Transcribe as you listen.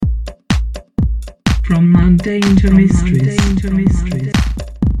From mundane to mysteries.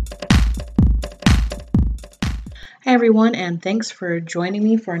 Hi everyone, and thanks for joining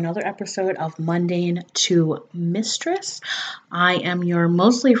me for another episode of Mundane to Mistress. I am your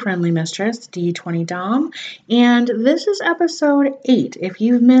mostly friendly mistress, D20 Dom, and this is episode 8. If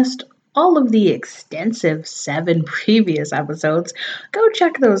you've missed all of the extensive 7 previous episodes, go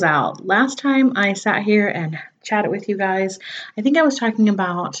check those out. Last time I sat here and chatted with you guys, I think I was talking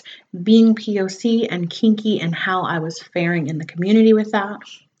about being POC and kinky and how I was faring in the community with that.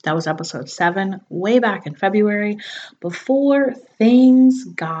 That was episode 7, way back in February, before things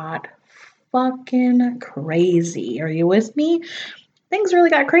got fucking crazy. Are you with me? Things really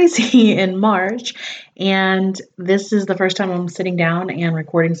got crazy in March, and this is the first time I'm sitting down and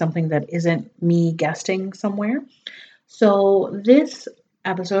recording something that isn't me guesting somewhere. So this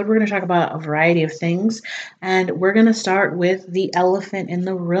episode, we're going to talk about a variety of things, and we're going to start with the elephant in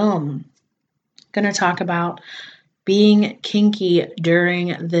the room. Going to talk about being kinky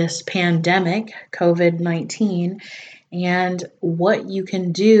during this pandemic, COVID-19, and what you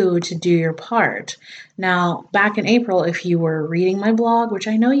can do to do your part. Now, back in April, if you were reading my blog, which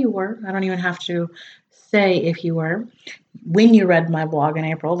I know you were, I don't even have to say if you were, when you read my blog in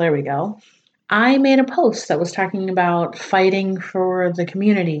April, there we go, I made a post that was talking about fighting for the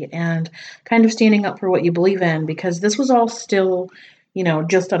community and kind of standing up for what you believe in, because this was all still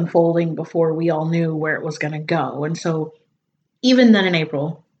just unfolding before we all knew where it was going to go. And so even then in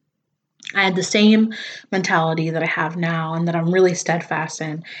April, I had the same mentality that I have now and that I'm really steadfast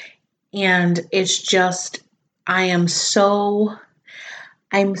in. And it's just, I'm so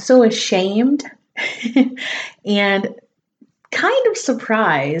ashamed and kind of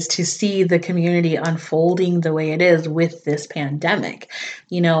surprised to see the community unfolding the way it is with this pandemic.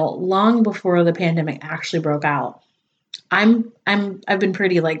 Long before the pandemic actually broke out, I've been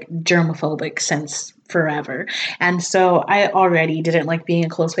pretty germophobic since forever. And so I already didn't like being in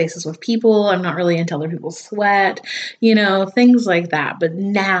close spaces with people. I'm not really into other people's sweat, things like that. But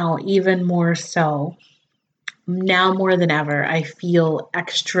now, even more so, now more than ever, I feel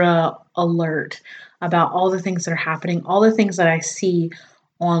extra alert about all the things that are happening, all the things that I see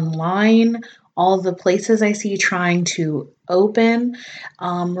online, all the places I see trying to open.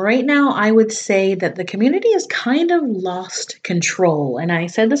 Right now, I would say that the community has kind of lost control. And I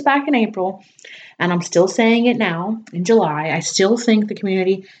said this back in April, and I'm still saying it now in July. I still think the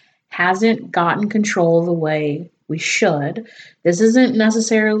community hasn't gotten control the way we should. This isn't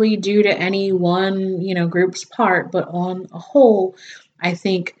necessarily due to any one, group's part, but on a whole, I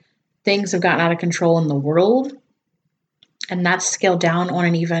think things have gotten out of control in the world. And that's scaled down on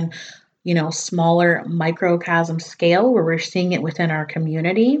an even smaller microcosm scale where we're seeing it within our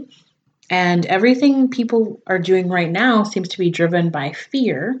community. And everything people are doing right now seems to be driven by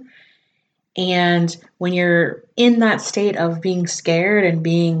fear. And when you're in that state of being scared and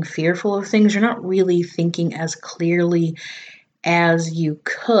being fearful of things, you're not really thinking as clearly as you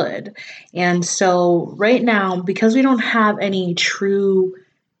could. And so right now, because we don't have any true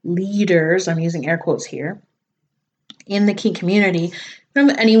leaders, I'm using air quotes here, in the kink community, from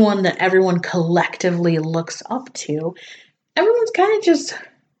anyone that everyone collectively looks up to, everyone's kind of just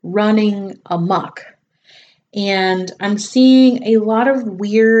running amok. And I'm seeing a lot of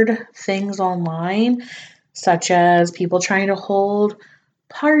weird things online, such as people trying to hold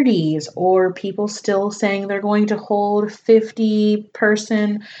parties or people still saying they're going to hold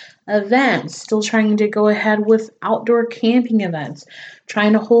 50-person events, still trying to go ahead with outdoor camping events,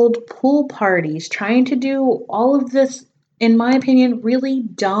 trying to hold pool parties, trying to do all of this, in my opinion, really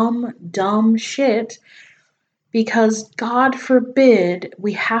dumb shit, because God forbid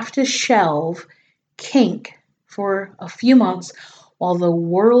we have to shelve kink for a few months while the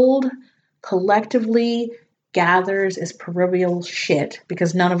world collectively gathers its proverbial shit,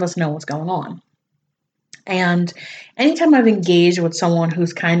 because none of us know what's going on. And anytime I've engaged with someone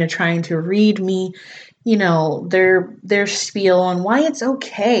who's kind of trying to read me, their spiel on why it's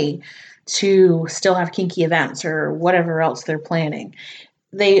okay to still have kinky events or whatever else they're planning,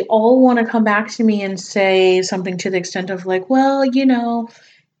 they all want to come back to me and say something to the extent of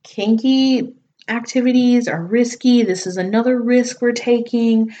kinky activities are risky. This is another risk we're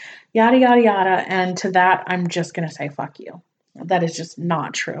taking, yada, yada, yada. And to that, I'm just going to say, fuck you. That is just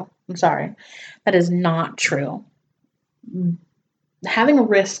not true. I'm sorry. That is not true. Having a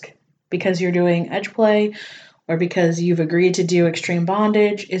risk because you're doing edge play or because you've agreed to do extreme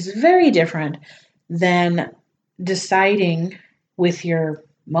bondage is very different than deciding with your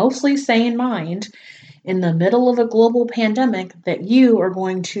mostly sane mind in the middle of a global pandemic that you are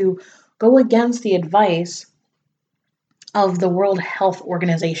going to go against the advice of the World Health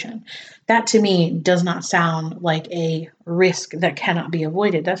Organization. That to me does not sound like a risk that cannot be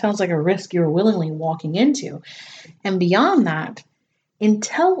avoided. That sounds like a risk you're willingly walking into. And beyond that,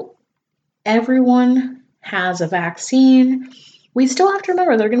 until everyone has a vaccine, we still have to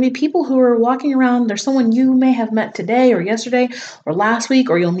remember there are going to be people who are walking around. There's someone you may have met today or yesterday or last week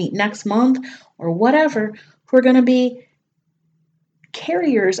or you'll meet next month or whatever who are going to be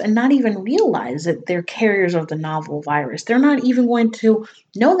carriers and not even realize that they're carriers of the novel virus. They're not even going to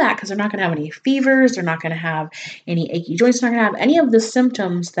know that because they're not going to have any fevers. They're not going to have any achy joints. They're not going to have any of the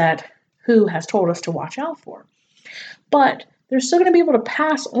symptoms that WHO has told us to watch out for. But they're still going to be able to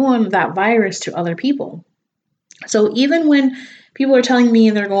pass on that virus to other people. So even when people are telling me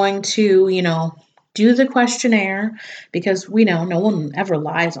they're going to, do the questionnaire, because we know no one ever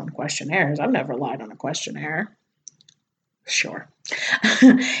lies on questionnaires. I've never lied on a questionnaire. Sure.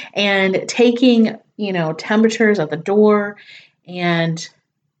 And taking, temperatures at the door and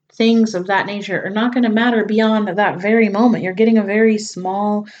things of that nature are not going to matter beyond that very moment. You're getting a very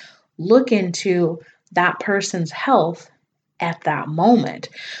small look into that person's health at that moment.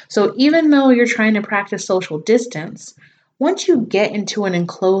 So even though you're trying to practice social distance, once you get into an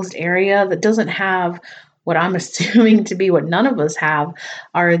enclosed area that doesn't have what I'm assuming to be what none of us have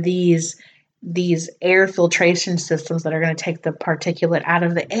are these air filtration systems that are going to take the particulate out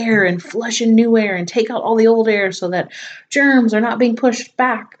of the air and flush in new air and take out all the old air so that germs are not being pushed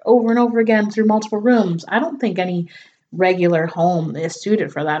back over and over again through multiple rooms. I don't think any regular home is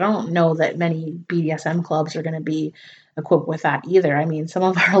suited for that. I don't know that many BDSM clubs are going to be equipped with that either. I mean, some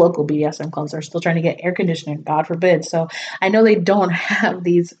of our local BDSM clubs are still trying to get air conditioning, God forbid. So I know they don't have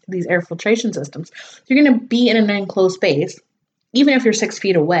these air filtration systems. So you're going to be in an enclosed space, even if you're 6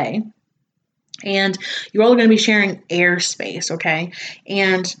 feet away. And you're all going to be sharing airspace, okay?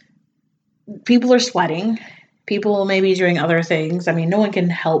 And people are sweating. People may be doing other things. I mean, no one can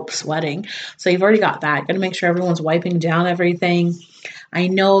help sweating. So you've already got that. Got to make sure everyone's wiping down everything. I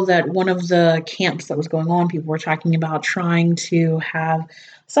know that one of the camps that was going on, people were talking about trying to have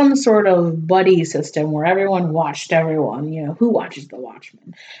some sort of buddy system where everyone watched everyone, who watches the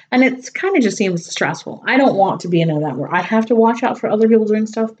watchman. And it's kind of just seems stressful. I don't want to be in an event where I have to watch out for other people doing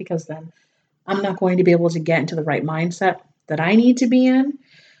stuff because then I'm not going to be able to get into the right mindset that I need to be in.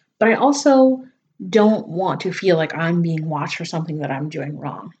 But I also don't want to feel like I'm being watched for something that I'm doing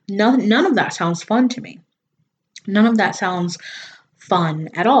wrong. None of that sounds fun to me. None of that sounds fun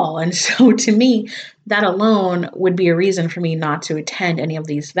at all. And so to me, that alone would be a reason for me not to attend any of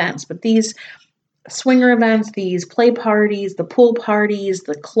these events. But these swinger events, these play parties, the pool parties,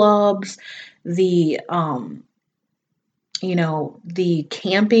 the clubs, the the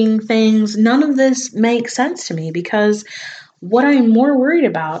camping things, none of this makes sense to me because what I'm more worried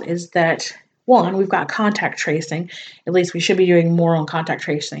about is that, one, we've got contact tracing. At least we should be doing more on contact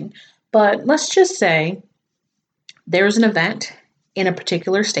tracing. But let's just say there's an event in a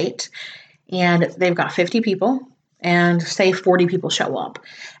particular state and they've got 50 people and say 40 people show up.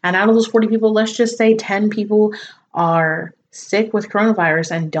 And out of those 40 people, let's just say 10 people are sick with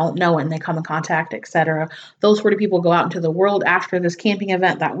coronavirus and don't know it and they come in contact, etc. Those 40 people go out into the world after this camping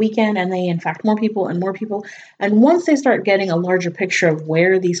event that weekend and they infect more people and more people. And once they start getting a larger picture of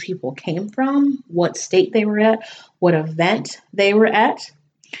where these people came from, what state they were at, what event they were at,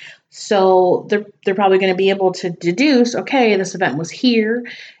 so they're probably going to be able to deduce, okay, this event was here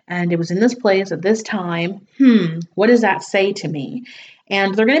and it was in this place at this time. What does that say to me?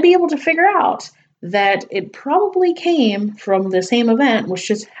 And they're going to be able to figure out that it probably came from the same event, which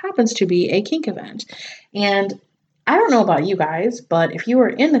just happens to be a kink event. And I don't know about you guys, but if you are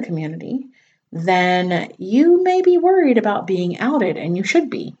in the community, then you may be worried about being outed, and you should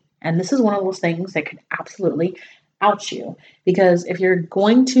be. And this is one of those things that could absolutely out you. Because if you're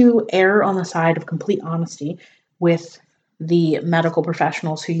going to err on the side of complete honesty with the medical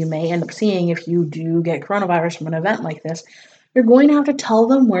professionals who you may end up seeing if you do get coronavirus from an event like this, you're going to have to tell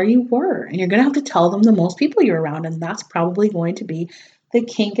them where you were, and you're going to have to tell them the most people you're around, and that's probably going to be the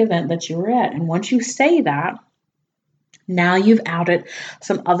kink event that you were at. And once you say that, now you've outed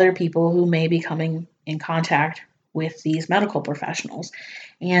some other people who may be coming in contact with these medical professionals.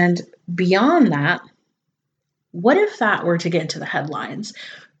 And beyond that, what if that were to get into the headlines?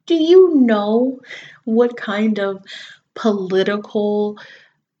 Do you know what kind of political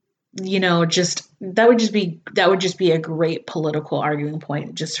that would just be a great political arguing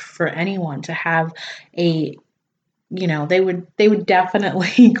point just for anyone to have they would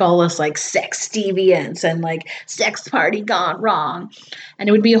definitely call us like sex deviants and like sex party gone wrong. And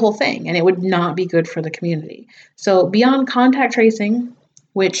it would be a whole thing and it would not be good for the community. So beyond contact tracing,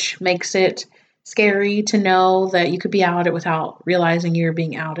 which makes it scary to know that you could be outed without realizing you're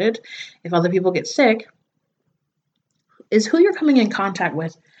being outed if other people get sick, is who you're coming in contact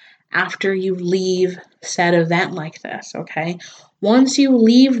with after you leave said event like this, okay? Once you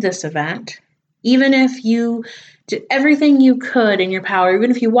leave this event, even if you did everything you could in your power,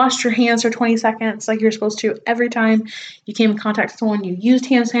 even if you washed your hands for 20 seconds like you're supposed to, every time you came in contact with someone, you used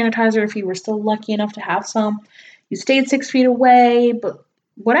hand sanitizer if you were still lucky enough to have some, you stayed 6 feet away, but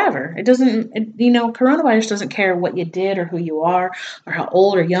whatever. Coronavirus doesn't care what you did or who you are or how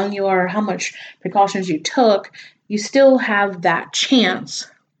old or young you are or how much precautions you took. You still have that chance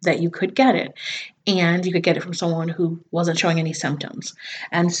that you could get it. And you could get it from someone who wasn't showing any symptoms.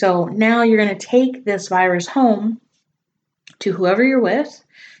 And so now you're going to take this virus home to whoever you're with,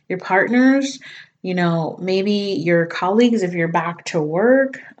 your partners, maybe your colleagues if you're back to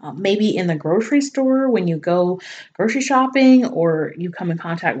work, maybe in the grocery store when you go grocery shopping or you come in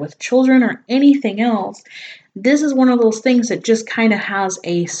contact with children or anything else. This is one of those things that just kind of has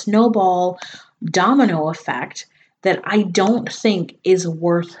a snowball domino effect that I don't think is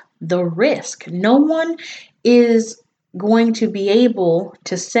worth the risk. No one is going to be able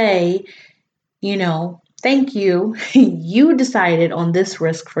to say, thank you, you decided on this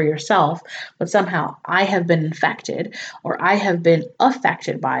risk for yourself, but somehow I have been infected or I have been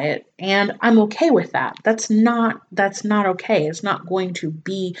affected by it, and I'm okay with that. That's not okay. It's not going to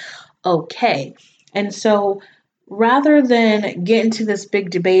be okay. And so rather than get into this big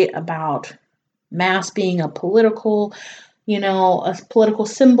debate about mask being a political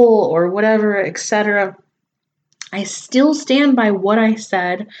symbol or whatever, etc., I still stand by what I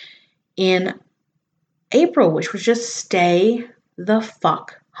said in April, which was just stay the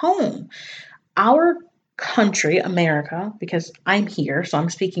fuck home. Our country, America, because I'm here, so I'm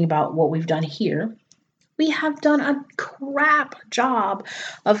speaking about what we've done here, we have done a crap job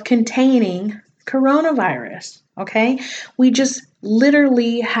of containing coronavirus, okay? We just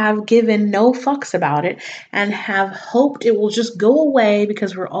literally have given no fucks about it and have hoped it will just go away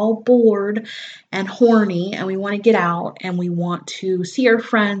because we're all bored and horny and we want to get out and we want to see our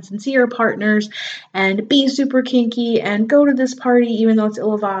friends and see our partners and be super kinky and go to this party even though it's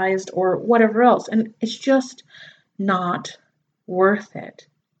ill-advised or whatever else. And it's just not worth it.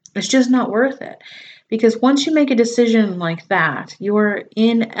 It's just not worth it. Because once you make a decision like that, you're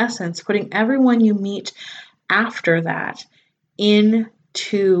in essence putting everyone you meet after that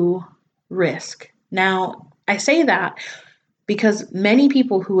into risk. Now, I say that because many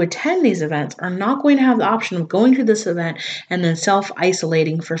people who attend these events are not going to have the option of going to this event and then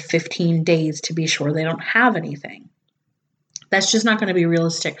self-isolating for 15 days to be sure they don't have anything. That's just not going to be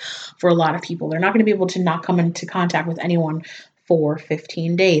realistic for a lot of people. They're not going to be able to not come into contact with anyone for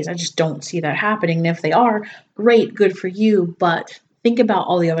 15 days. I just don't see that happening. And if they are, great, good for you. But think about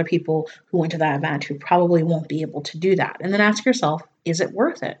all the other people who went to that event who probably won't be able to do that. And then ask yourself, is it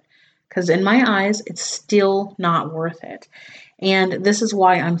worth it? Because in my eyes, it's still not worth it. And this is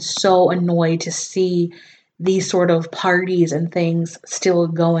why I'm so annoyed to see these sort of parties and things still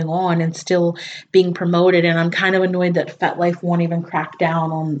going on and still being promoted. And I'm kind of annoyed that FetLife won't even crack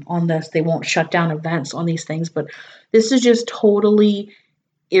down on this. They won't shut down events on these things. But this is just totally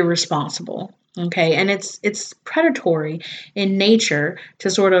irresponsible. Okay, and it's predatory in nature to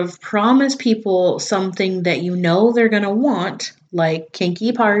sort of promise people something that you know they're going to want, like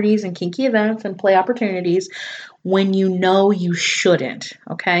kinky parties and kinky events and play opportunities, when you know you shouldn't.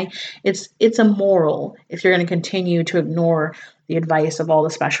 Okay, it's immoral if you're going to continue to ignore the advice of all the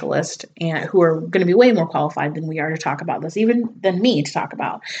specialists and who are going to be way more qualified than we are to talk about this, even than me to talk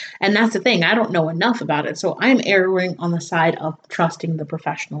about. And that's the thing, I don't know enough about it. So I'm erring on the side of trusting the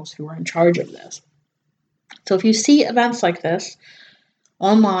professionals who are in charge of this. So if you see events like this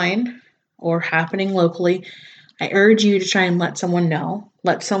online or happening locally, I urge you to try and let someone know.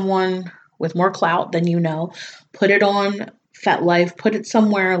 Let someone with more clout than you know, put it on FetLife, put it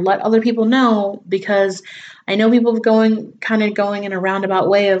somewhere, let other people know, because I know people going in a roundabout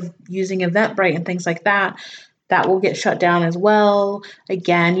way of using Eventbrite and things like that. That will get shut down as well.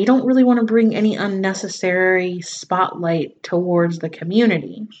 Again, you don't really want to bring any unnecessary spotlight towards the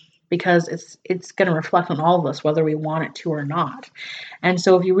community because it's going to reflect on all of us, whether we want it to or not. And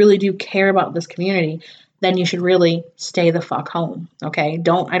so if you really do care about this community, then you should really stay the fuck home, okay?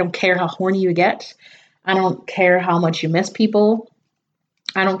 I don't care how horny you get. I don't care how much you miss people.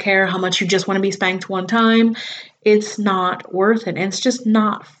 I don't care how much you just want to be spanked one time. It's not worth it. And it's just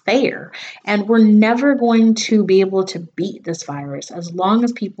not fair. And we're never going to be able to beat this virus as long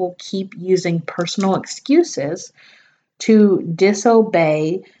as people keep using personal excuses to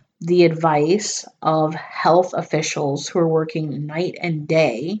disobey the advice of health officials who are working night and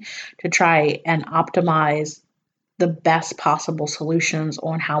day to try and optimize the best possible solutions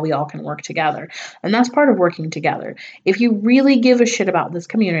on how we all can work together. And that's part of working together. If you really give a shit about this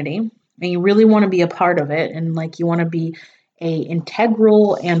community and you really want to be a part of it and like you want to be a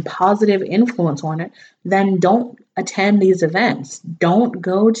integral and positive influence on it, then don't attend these events. Don't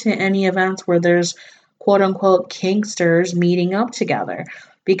go to any events where there's quote unquote kinksters meeting up together,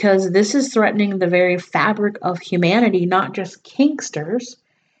 because this is threatening the very fabric of humanity, not just kinksters,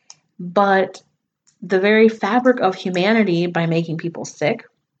 but the very fabric of humanity by making people sick.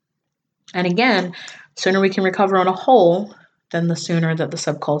 And again, sooner we can recover on a whole, then the sooner that the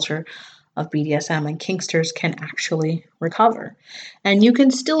subculture of BDSM and kinksters can actually recover. And you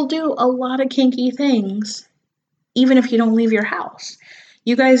can still do a lot of kinky things even if you don't leave your house.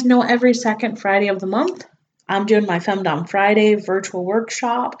 You guys know every second Friday of the month, I'm doing my Femdom Friday virtual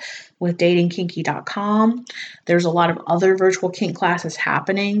workshop with datingkinky.com. There's a lot of other virtual kink classes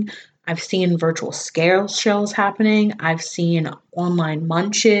happening. I've seen virtual scale shows happening. I've seen online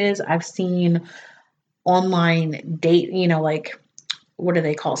munches. I've seen online date, like, what do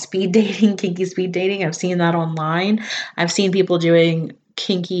they call speed dating, kinky speed dating? I've seen that online. I've seen people doing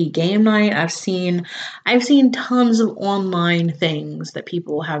kinky game night. I've seen tons of online things that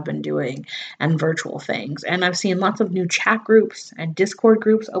people have been doing and virtual things. And I've seen lots of new chat groups and Discord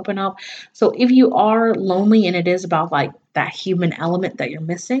groups open up. So if you are lonely and it is about like that human element that you're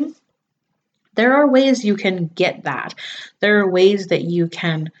missing, there are ways you can get that. There are ways that you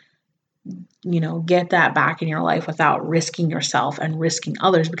can get that back in your life without risking yourself and risking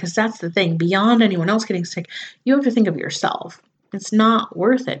others, because that's the thing. Beyond anyone else getting sick, you have to think of yourself. It's not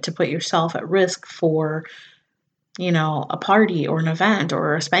worth it to put yourself at risk for, a party or an event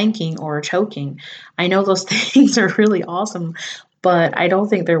or a spanking or a choking. I know those things are really awesome, but I don't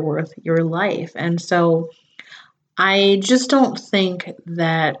think they're worth your life. And so I just don't think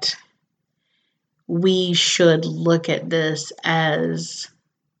that we should look at this as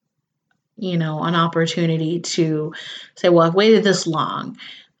an opportunity to say, well, I've waited this long,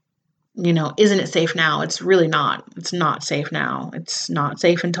 isn't it safe now? It's really not. It's not safe now. It's not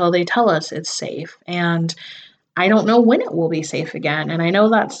safe until they tell us it's safe. And I don't know when it will be safe again. And I know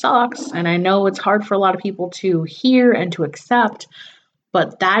that sucks. And I know it's hard for a lot of people to hear and to accept,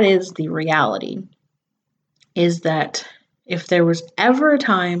 but that is the reality, is that if there was ever a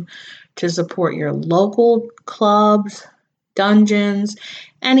time to support your local clubs, dungeons,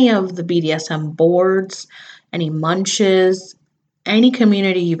 any of the BDSM boards, any munches, any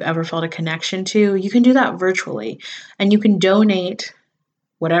community you've ever felt a connection to, you can do that virtually. And you can donate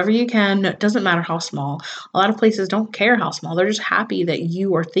whatever you can. It doesn't matter how small. A lot of places don't care how small. They're just happy that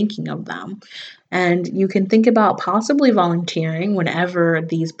you are thinking of them. And you can think about possibly volunteering whenever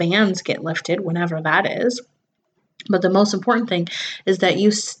these bans get lifted, whenever that is. But the most important thing is that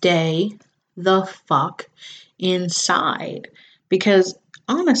you stay the fuck inside. Because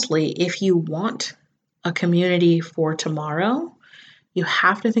honestly, if you want a community for tomorrow, you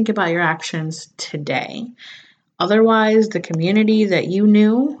have to think about your actions today. Otherwise, the community that you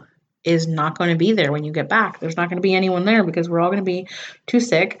knew is not going to be there when you get back. There's not going to be anyone there because we're all going to be too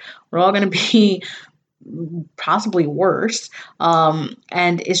sick. We're all going to be possibly worse. And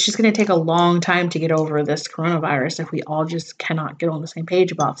it's just going to take a long time to get over this coronavirus if we all just cannot get on the same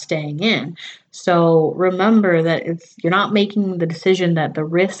page about staying in. So remember that you're not making the decision that the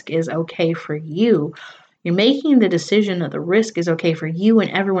risk is okay for you. You're making the decision that the risk is okay for you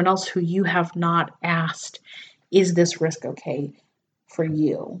and everyone else who you have not asked, is this risk okay for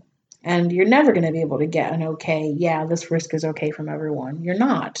you? And you're never going to be able to get an okay, yeah, this risk is okay from everyone. You're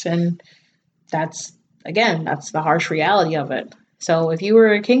not. And that's the harsh reality of it. So if you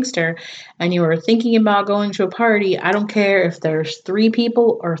were a kinkster and you were thinking about going to a party, I don't care if there's 3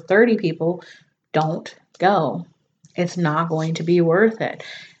 people or 30 people, don't go. It's not going to be worth it.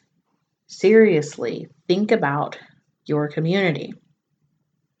 Seriously, think about your community.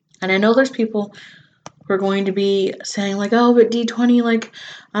 And I know there's people who are going to be saying like, oh, but D20, like,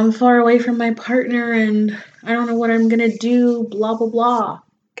 I'm far away from my partner and I don't know what I'm going to do, blah, blah, blah.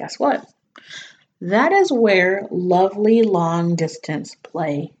 Guess what? That is where lovely long distance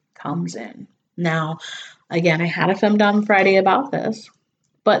play comes in. Now, again, I had a Femdom Friday about this,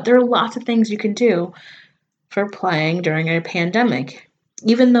 but there are lots of things you can do for playing during a pandemic.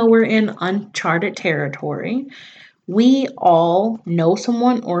 Even though we're in uncharted territory, we all know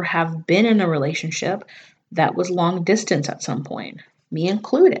someone or have been in a relationship that was long distance at some point, me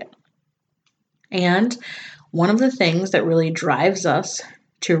included. And one of the things that really drives us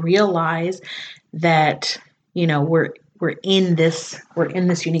to realize that, we're we're in this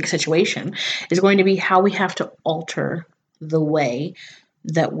unique situation is going to be how we have to alter the way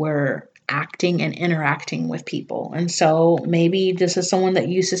that we're acting and interacting with people. And so maybe this is someone that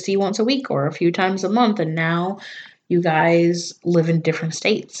you used to see once a week or a few times a month, and now you guys live in different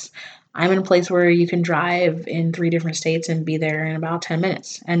states. I'm in a place where you can drive in 3 different states and be there in about 10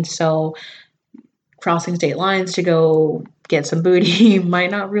 minutes. And so crossing state lines to go get some booty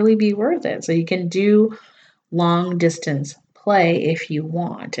might not really be worth it. So you can do long distance play if you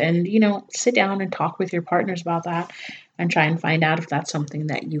want, and sit down and talk with your partners about that and try and find out if that's something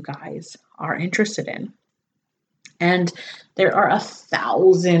that you guys are interested in. And there are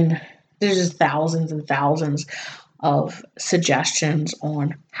there's just thousands and thousands of suggestions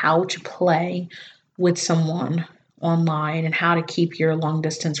on how to play with someone online and how to keep your long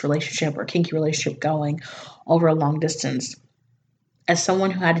distance relationship or kinky relationship going over a long distance. As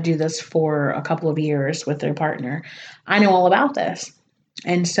someone who had to do this for a couple of years with their partner, I know all about this.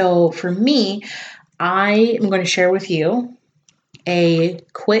 And so for me, I am going to share with you a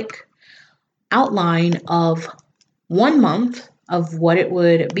quick outline of 1 month of what it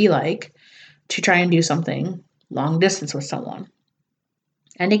would be like to try and do something long distance with someone.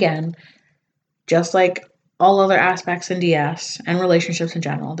 And again, just like all other aspects in DS and relationships in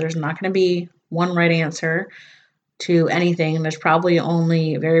general, there's not going to be one right answer to anything. There's probably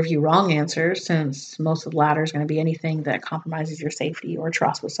only very few wrong answers, since most of the latter is going to be anything that compromises your safety or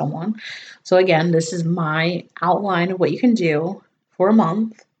trust with someone. So again, this is my outline of what you can do for a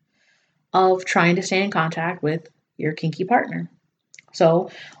month of trying to stay in contact with your kinky partner. So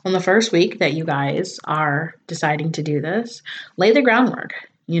on the first week that you guys are deciding to do this, lay the groundwork.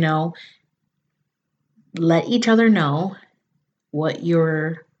 Let each other know what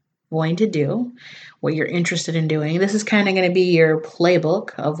you're going to do, what you're interested in doing. This is kind of going to be your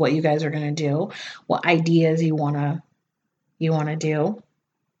playbook of what you guys are going to do, what ideas you want to do,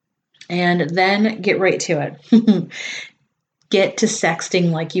 and then get right to it. Get to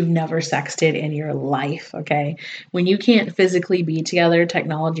sexting like you've never sexted in your life, okay? When you can't physically be together,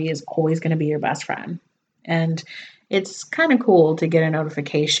 technology is always going to be your best friend. And it's kind of cool to get a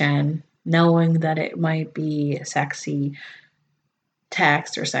notification knowing that it might be a sexy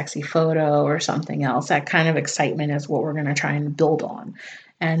text or sexy photo or something else. That kind of excitement is what we're going to try and build on.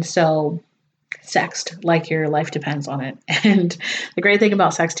 And so sext like your life depends on it. And the great thing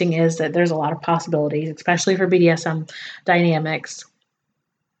about sexting is that there's a lot of possibilities, especially for BDSM dynamics.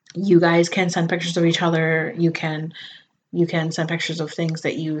 You guys can send pictures of each other. You can send pictures of things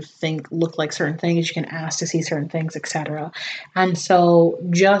that you think look like certain things. You can ask to see certain things, etc. And so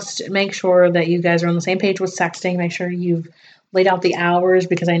just make sure that you guys are on the same page with sexting. Make sure you've laid out the hours,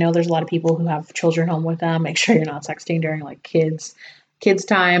 because I know there's a lot of people who have children home with them. Make sure you're not sexting during like kids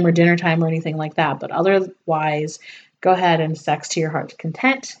time or dinner time or anything like that. But otherwise, go ahead and sext to your heart's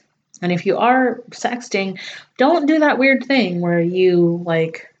content. And if you are sexting, don't do that weird thing where you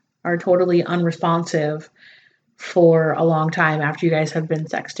are totally unresponsive for a long time after you guys have been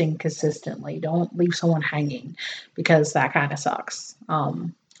sexting consistently. Don't leave someone hanging, because that kind of sucks.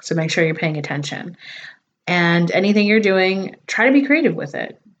 So make sure you're paying attention. And anything you're doing, try to be creative with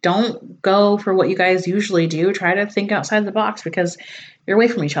it. Don't go for what you guys usually do. Try to think outside the box, because you're away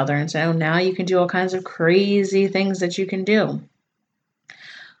from each other. And so now you can do all kinds of crazy things that you can do.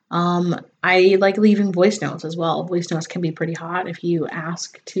 I like leaving voice notes as well. Voice notes can be pretty hot if you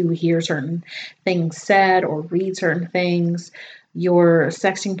ask to hear certain things said or read certain things. Your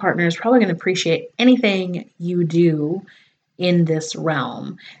sexting partner is probably going to appreciate anything you do in this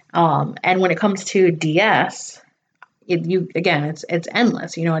realm. And when it comes to DS, it's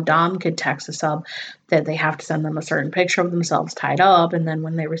endless. A dom could text a sub that they have to send them a certain picture of themselves tied up, and then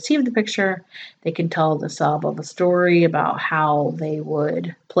when they receive the picture, they can tell the sub of a story about how they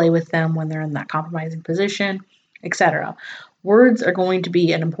would play with them when they're in that compromising position, etc. Words are going to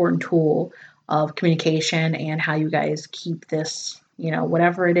be an important tool of communication and how you guys keep this,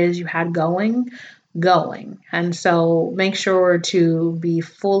 whatever it is you had going. And so make sure to be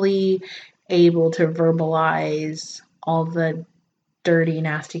fully able to verbalize all the dirty,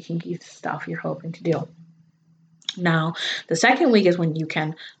 nasty, kinky stuff you're hoping to do. Now, the second week is when you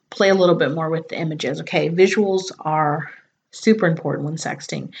can play a little bit more with the images. Okay, visuals are super important when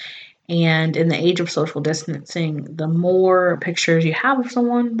sexting. And in the age of social distancing, the more pictures you have of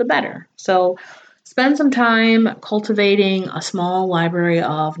someone, the better. So spend some time cultivating a small library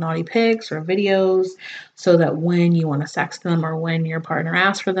of naughty pics or videos, so that when you want to sext them or when your partner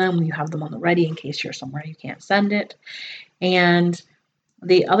asks for them, you have them on the ready in case you're somewhere you can't send it. And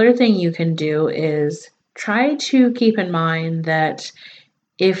the other thing you can do is try to keep in mind that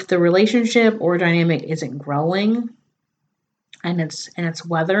if the relationship or dynamic isn't growing, and it's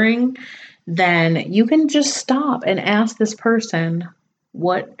weathering, then you can just stop and ask this person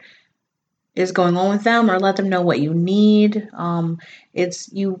what is going on with them, or let them know what you need.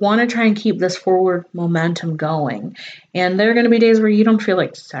 It's you want to try and keep this forward momentum going. And there are going to be days where you don't feel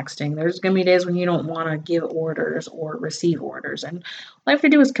like texting. There's going to be days when you don't want to give orders or receive orders. And all you have to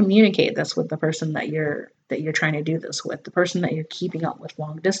do is communicate this with the person that you're trying to do this with, the person that you're keeping up with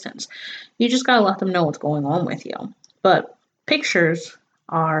long distance. You just got to let them know what's going on with you. But pictures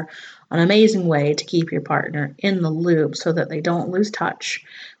are an amazing way to keep your partner in the loop so that they don't lose touch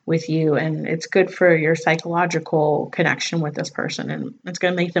with you, and it's good for your psychological connection with this person, and it's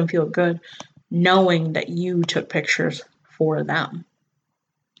going to make them feel good knowing that you took pictures for them.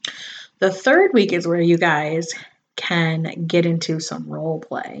 The third week is where you guys can get into some role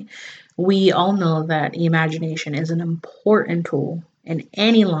play. We all know that imagination is an important tool in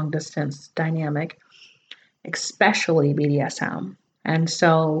any long distance dynamic, especially BDSM. And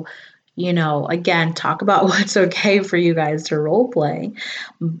so, again, talk about what's okay for you guys to role play,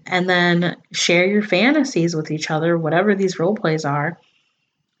 and then share your fantasies with each other, whatever these role plays are,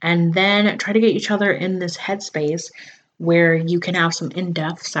 and then try to get each other in this headspace where you can have some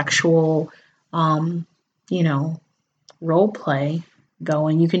in-depth sexual, role play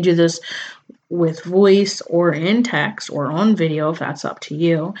going. You can do this with voice or in text or on video if that's up to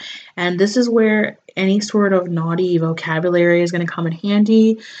you. And this is where any sort of naughty vocabulary is going to come in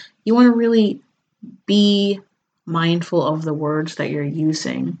handy. You want to really be mindful of the words that you're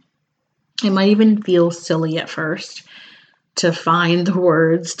using. It might even feel silly at first to find the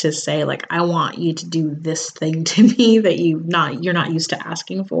words to say, like, I want you to do this thing to me that you're not used to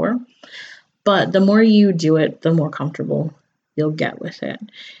asking for. But the more you do it, the more comfortable you'll get with it.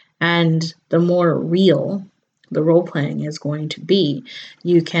 And the more real the role playing is going to be.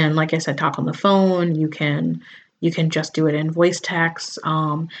 You can, like I said, talk on the phone. You can just do it in voice text.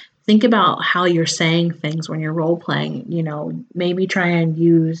 Think about how you're saying things when you're role playing. Maybe try and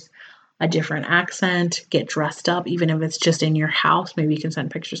use a different accent, get dressed up, even if it's just in your house. Maybe you can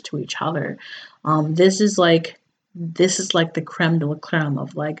send pictures to each other. This is like the creme de la creme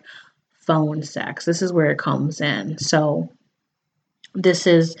of like phone sex. This is where it comes in. So this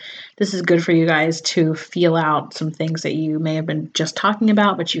is good for you guys to feel out some things that you may have been just talking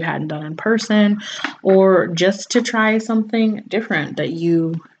about but you hadn't done in person, or just to try something different that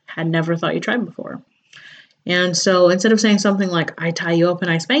you had never thought you tried before. And so instead of saying something like, I tie you up and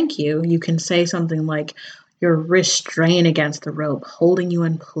I spank you, you can say something like, your wrist strain against the rope, holding you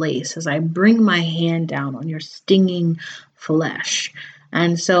in place as I bring my hand down on your stinging flesh.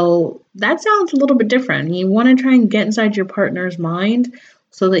 And so that sounds a little bit different. You want to try and get inside your partner's mind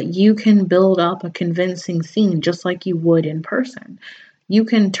so that you can build up a convincing scene just like you would in person. You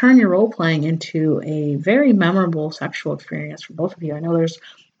can turn your role playing into a very memorable sexual experience for both of you. I know there's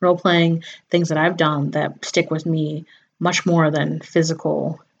role playing things that I've done that stick with me much more than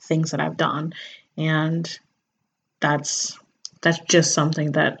physical things that I've done. And that's just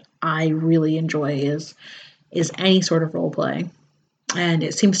something that I really enjoy is any sort of role play. And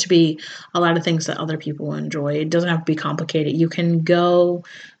it seems to be a lot of things that other people enjoy. It doesn't have to be complicated. You can go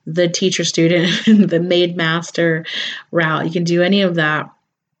the teacher student, the maid master route. You can do any of that.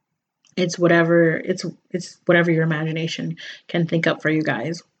 It's whatever your imagination can think up for you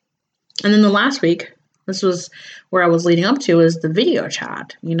guys. And then the last week, this was where I was leading up to, is the video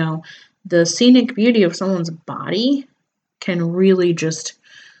chat. The scenic beauty of someone's body can really just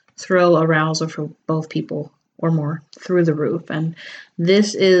throw arousal for both people or more through the roof. And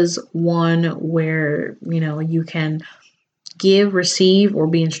this is one where, you can give, receive, or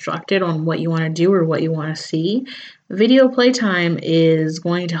be instructed on what you want to do or what you want to see. Video playtime is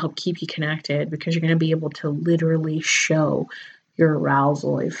going to help keep you connected because you're going to be able to literally show your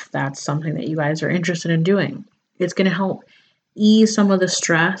arousal if that's something that you guys are interested in doing. It's going to help ease some of the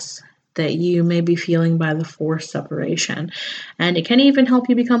stress that you may be feeling by the forced separation. And it can even help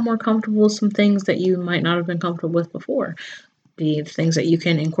you become more comfortable with some things that you might not have been comfortable with before. The things that you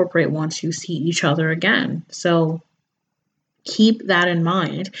can incorporate once you see each other again. So keep that in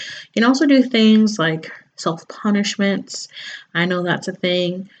mind. You can also do things like self-punishments. I know that's a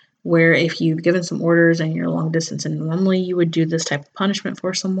thing where if you've given some orders and you're long distance and normally you would do this type of punishment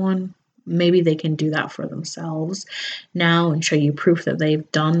for someone, maybe they can do that for themselves now and show you proof that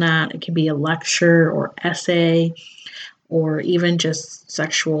they've done that. It can be a lecture or essay or even just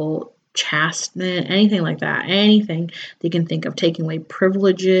sexual chastisement, anything like that. Anything they can think of, taking away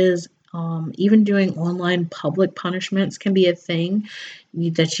privileges, even doing online public punishments can be a thing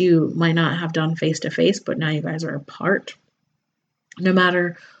that you might not have done face to face, but now you guys are apart. No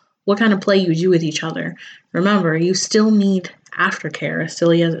matter what kind of play you do with each other, remember, you still need aftercare, as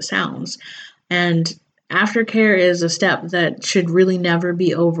silly as it sounds. And aftercare is a step that should really never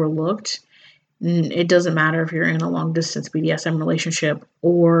be overlooked. It doesn't matter if you're in a long distance BDSM relationship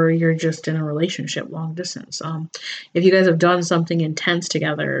or you're just in a relationship long distance. If you guys have done something intense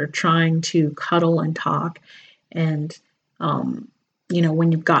together, trying to cuddle and talk, and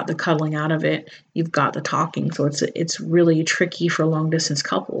when you've got the cuddling out of it, you've got the talking. So it's really tricky for long distance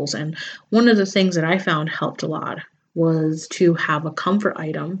couples. And one of the things that I found helped a lot was to have a comfort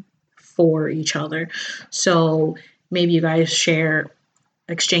item for each other. So maybe you guys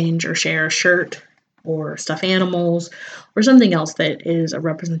exchange or share a shirt or stuffed animals or something else that is a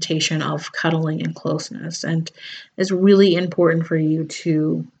representation of cuddling and closeness. And it's really important for you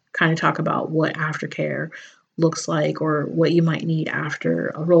to kind of talk about what aftercare looks like, or what you might need after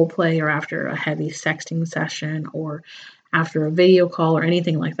a role play, or after a heavy sexting session, or after a video call, or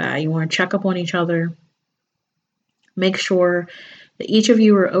anything like that. You want to check up on each other, make sure that each of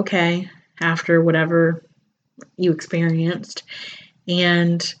you are okay after whatever you experienced.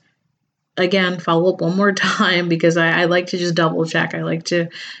 And again, follow up one more time, because I like to just double check. I like to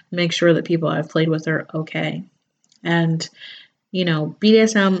make sure that people I've played with are okay. And,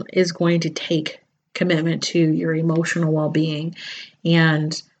 BDSM is going to take commitment to your emotional well-being,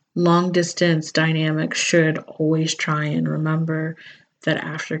 and long distance dynamics should always try and remember that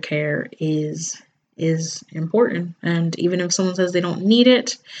aftercare is important. And even if someone says they don't need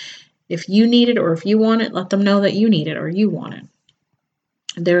it, if you need it or if you want it, let them know that you need it or you want it.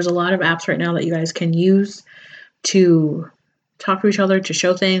 There's a lot of apps right now that you guys can use to talk to each other, to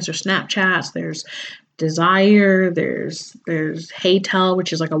show things. There's Snapchats, there's Desire, there's HeyTell,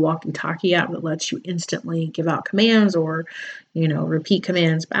 which is like a walkie-talkie app that lets you instantly give out commands, or repeat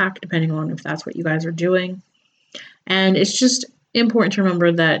commands back, depending on if that's what you guys are doing. And it's just important to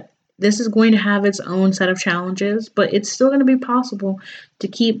remember that this is going to have its own set of challenges, but it's still going to be possible to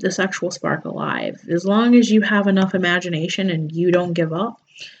keep the sexual spark alive. As long as you have enough imagination and you don't give up,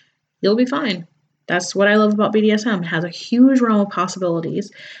 you'll be fine. That's what I love about BDSM. It has a huge realm of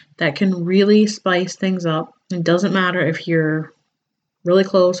possibilities that can really spice things up. It doesn't matter if you're really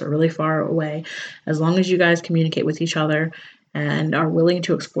close or really far away. As long as you guys communicate with each other and are willing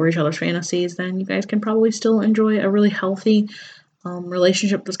to explore each other's fantasies, then you guys can probably still enjoy a really healthy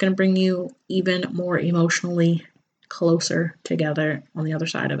relationship that's going to bring you even more emotionally closer together on the other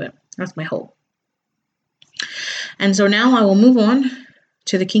side of it. That's my hope. And so now I will move on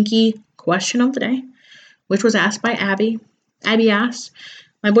to the kinky question of the day, which was asked by Abby. Abby asked,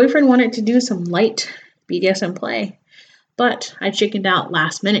 my boyfriend wanted to do some light BDSM play, but I chickened out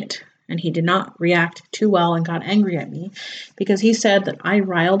last minute, and he did not react too well and got angry at me because he said that I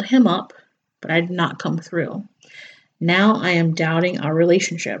riled him up, but I did not come through. Now I am doubting our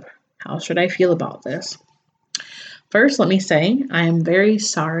relationship. How should I feel about this? First, let me say I am very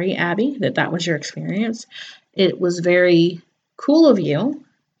sorry, Abby, that was your experience. It was very cool of you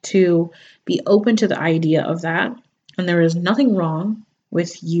to be open to the idea of that, and there is nothing wrong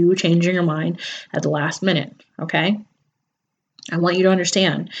with you changing your mind at the last minute, okay? I want you to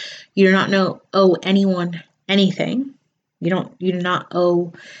understand, you do not owe anyone anything. You do not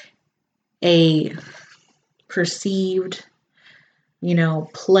owe a perceived,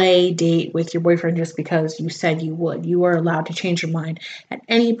 play date with your boyfriend just because you said you would. You are allowed to change your mind at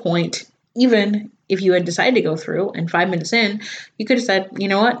any point, even if you had decided to go through and 5 minutes in, you could have said, you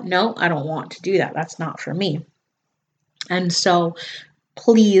know what? No, I don't want to do that. That's not for me. And so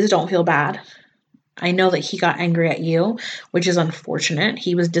please don't feel bad. I know that he got angry at you, which is unfortunate.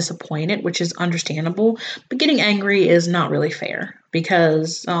 He was disappointed, which is understandable. But getting angry is not really fair,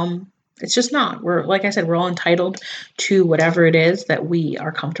 because it's just not. Like I said, we're all entitled to whatever it is that we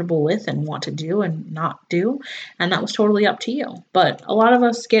are comfortable with and want to do and not do. And that was totally up to you. But a lot of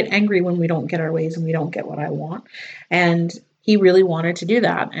us get angry when we don't get our ways and we don't get what I want. And he really wanted to do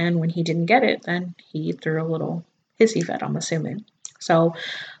that. And when he didn't get it, then he threw a little hissy fit, I'm assuming. So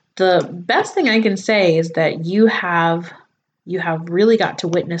the best thing I can say is that you have really got to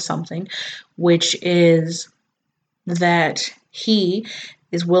witness something, which is that he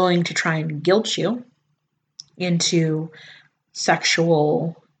is willing to try and guilt you into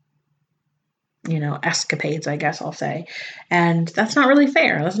sexual, escapades, I guess I'll say. And that's not really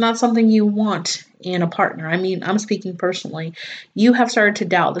fair. That's not something you want in a partner. I mean, I'm speaking personally. You have started to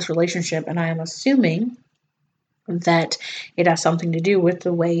doubt this relationship, and I am assuming that it has something to do with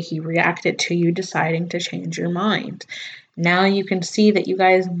the way he reacted to you deciding to change your mind. Now you can see that you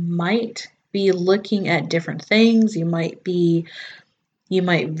guys might be looking at different things. You might view,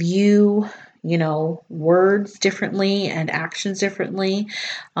 words differently and actions differently.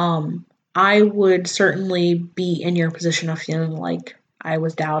 I would certainly be in your position of feeling like I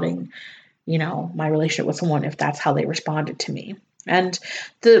was doubting, my relationship with someone if that's how they responded to me. And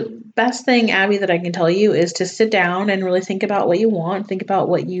the best thing, Abby, that I can tell you is to sit down and really think about what you want, think about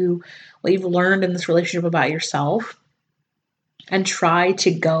what you've learned in this relationship about yourself, and try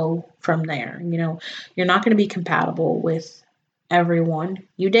to go from there. You're not going to be compatible with everyone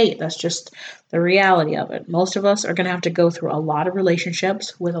you date. That's just the reality of it. Most of us are going to have to go through a lot of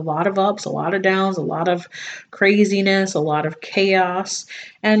relationships with a lot of ups, a lot of downs, a lot of craziness, a lot of chaos,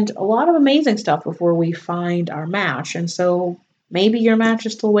 and a lot of amazing stuff before we find our match. And so maybe your match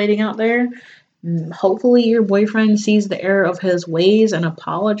is still waiting out there. Hopefully, your boyfriend sees the error of his ways and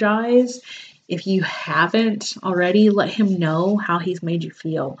apologize. If you haven't already, let him know how he's made you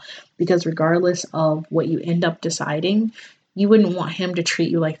feel. Because regardless of what you end up deciding, you wouldn't want him to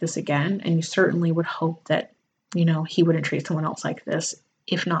treat you like this again. And you certainly would hope that, he wouldn't treat someone else like this,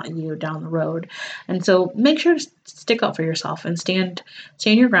 if not you, down the road. And so make sure to stick up for yourself and stand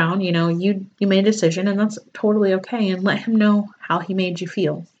your ground. You made a decision, and that's totally okay. And let him know how he made you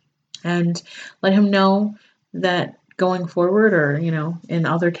feel. And let him know that going forward, or in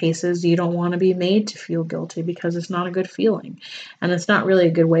other cases, you don't want to be made to feel guilty, because it's not a good feeling, and it's not really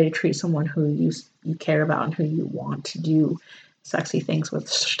a good way to treat someone who you care about and who you want to do sexy things with.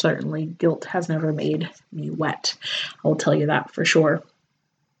 Certainly guilt has never made me wet, I will tell you that for sure.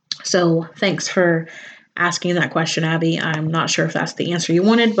 So thanks for asking that question, Abby. I'm not sure if that's the answer you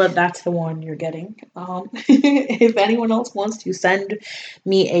wanted, but that's the one you're getting. If anyone else wants to send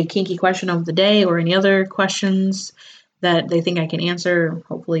me a kinky question of the day, or any other questions that they think I can answer,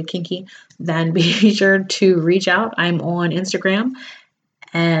 hopefully kinky, then be sure to reach out. I'm on Instagram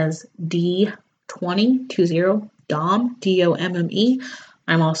as D2020Dom, DOMME.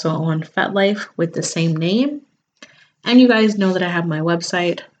 I'm also on FetLife with the same name. And you guys know that I have my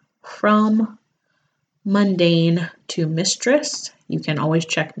website, From Mundane to Mistress. You can always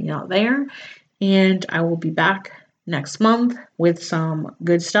check me out there. And I will be back next month with some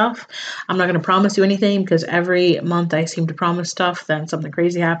good stuff. I'm not going to promise you anything, because every month I seem to promise stuff, then something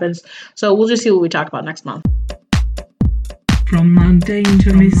crazy happens. So we'll just see what we talk about next month. From mundane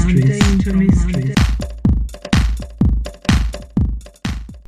to mistress.